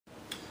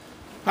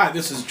Hi,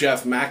 this is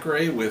Jeff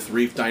McRae with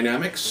Reef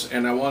Dynamics,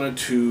 and I wanted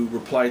to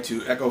reply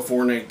to Echo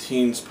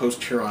 419's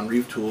post here on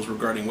reef tools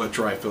regarding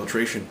wet-dry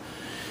filtration.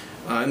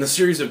 In the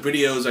series of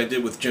videos I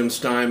did with Jim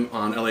Steim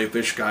on LA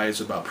Fish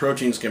Guys about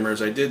protein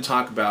skimmers, I did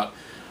talk about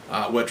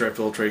wet-dry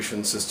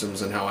filtration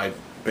systems and how I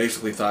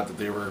basically thought that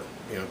they were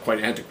quite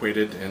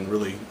antiquated and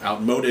really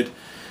outmoded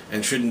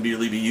and shouldn't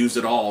really be used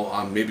at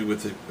all, maybe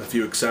with a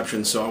few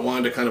exceptions. So I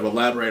wanted to kind of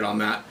elaborate on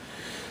that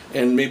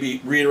and maybe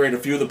reiterate a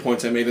few of the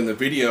points I made in the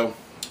video.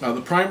 The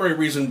primary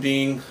reason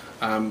being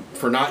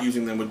for not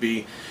using them would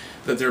be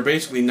that they're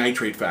basically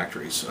nitrate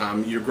factories.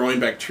 You're growing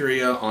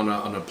bacteria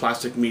on a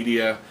plastic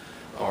media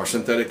or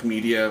synthetic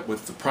media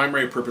with the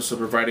primary purpose of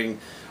providing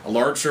a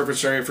large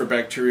surface area for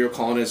bacterial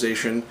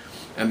colonization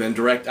and then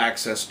direct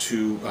access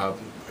to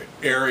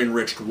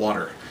air-enriched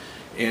water.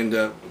 And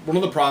one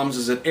of the problems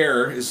is that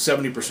air is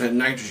 70%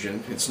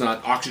 nitrogen. It's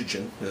not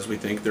oxygen as we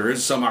think. There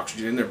is some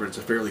oxygen in there, but it's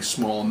a fairly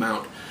small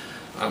amount.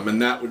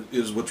 And that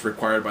is what's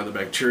required by the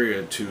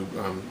bacteria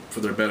for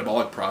their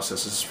metabolic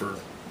processes for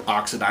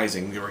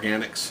oxidizing the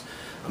organics,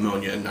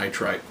 ammonia and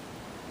nitrite.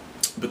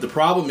 But the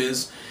problem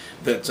is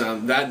that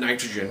that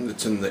nitrogen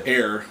that's in the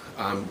air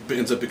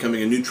ends up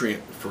becoming a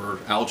nutrient for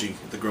algae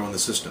that grow in the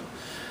system.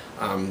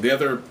 The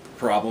other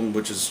problem,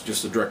 which is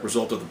just a direct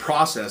result of the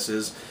process,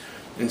 is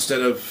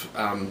instead of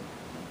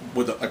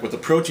with the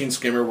protein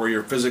skimmer, where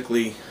you're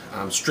physically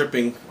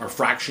stripping or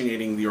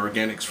fractionating the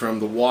organics from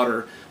the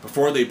water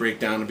before they break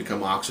down and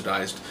become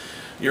oxidized,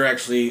 you're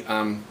actually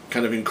kind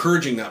of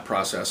encouraging that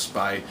process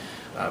by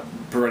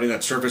providing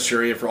that surface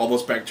area for all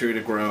those bacteria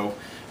to grow,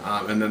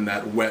 and then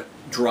that wet,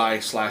 dry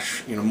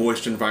 /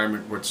 moist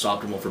environment where it's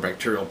optimal for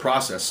bacterial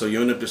process. So you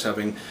end up just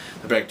having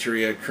the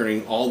bacteria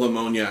turning all the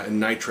ammonia and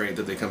nitrate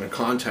that they come in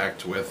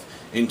contact with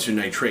into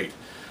nitrate.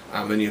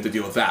 Then you have to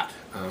deal with that.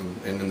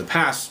 And in the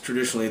past,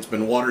 traditionally, it's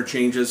been water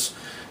changes,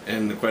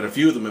 and quite a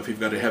few of them if you've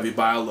got a heavy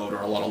bioload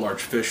or a lot of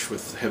large fish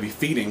with heavy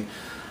feeding.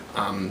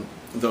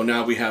 Though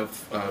now we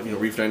have,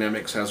 Reef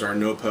Dynamics has our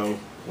NOPO,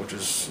 which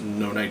is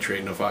no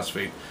nitrate, no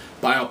phosphate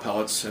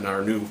biopellets, and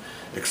our new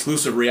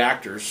exclusive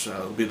reactors.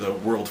 Will be the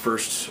world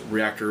first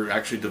reactor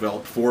actually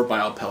developed for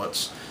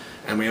biopellets,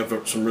 and we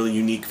have some really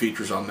unique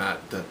features on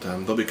that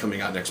they'll be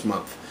coming out next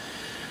month.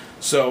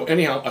 So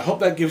anyhow, I hope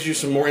that gives you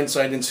some more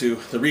insight into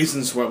the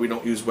reasons why we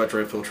don't use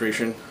wet-dry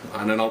filtration,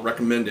 and I don't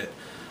recommend it.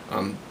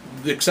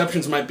 The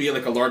exceptions might be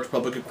like a large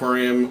public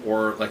aquarium,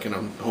 or like in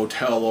a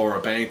hotel or a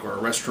bank or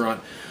a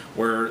restaurant,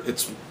 where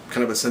it's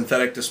kind of a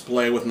synthetic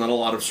display with not a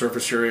lot of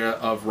surface area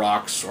of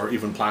rocks or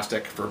even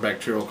plastic for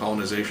bacterial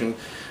colonization,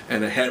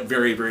 and a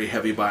very, very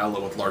heavy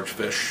bioload with large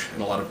fish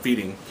and a lot of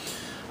feeding.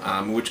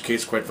 In which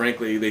case, quite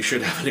frankly, they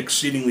should have an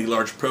exceedingly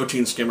large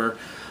protein skimmer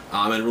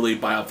and really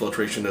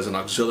biofiltration as an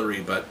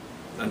auxiliary, but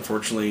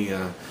unfortunately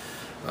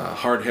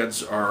hard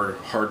heads are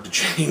hard to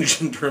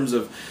change in terms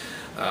of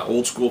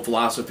old school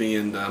philosophy,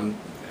 and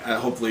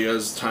hopefully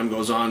as time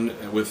goes on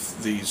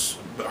with these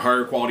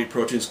higher quality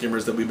protein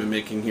skimmers that we've been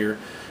making here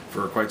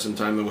for quite some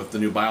time, and with the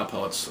new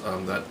biopellets,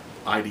 that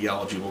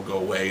ideology will go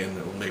away and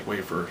it will make way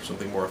for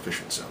something more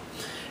efficient. So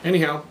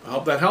anyhow, I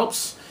hope that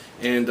helps,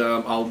 and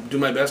I'll do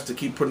my best to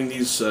keep putting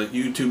these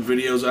YouTube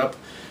videos up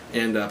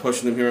and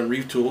pushing them here on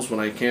Reef Tools when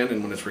I can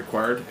and when it's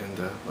required.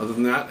 And other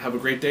than that, have a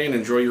great day and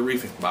enjoy your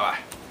reefing. Bye-bye.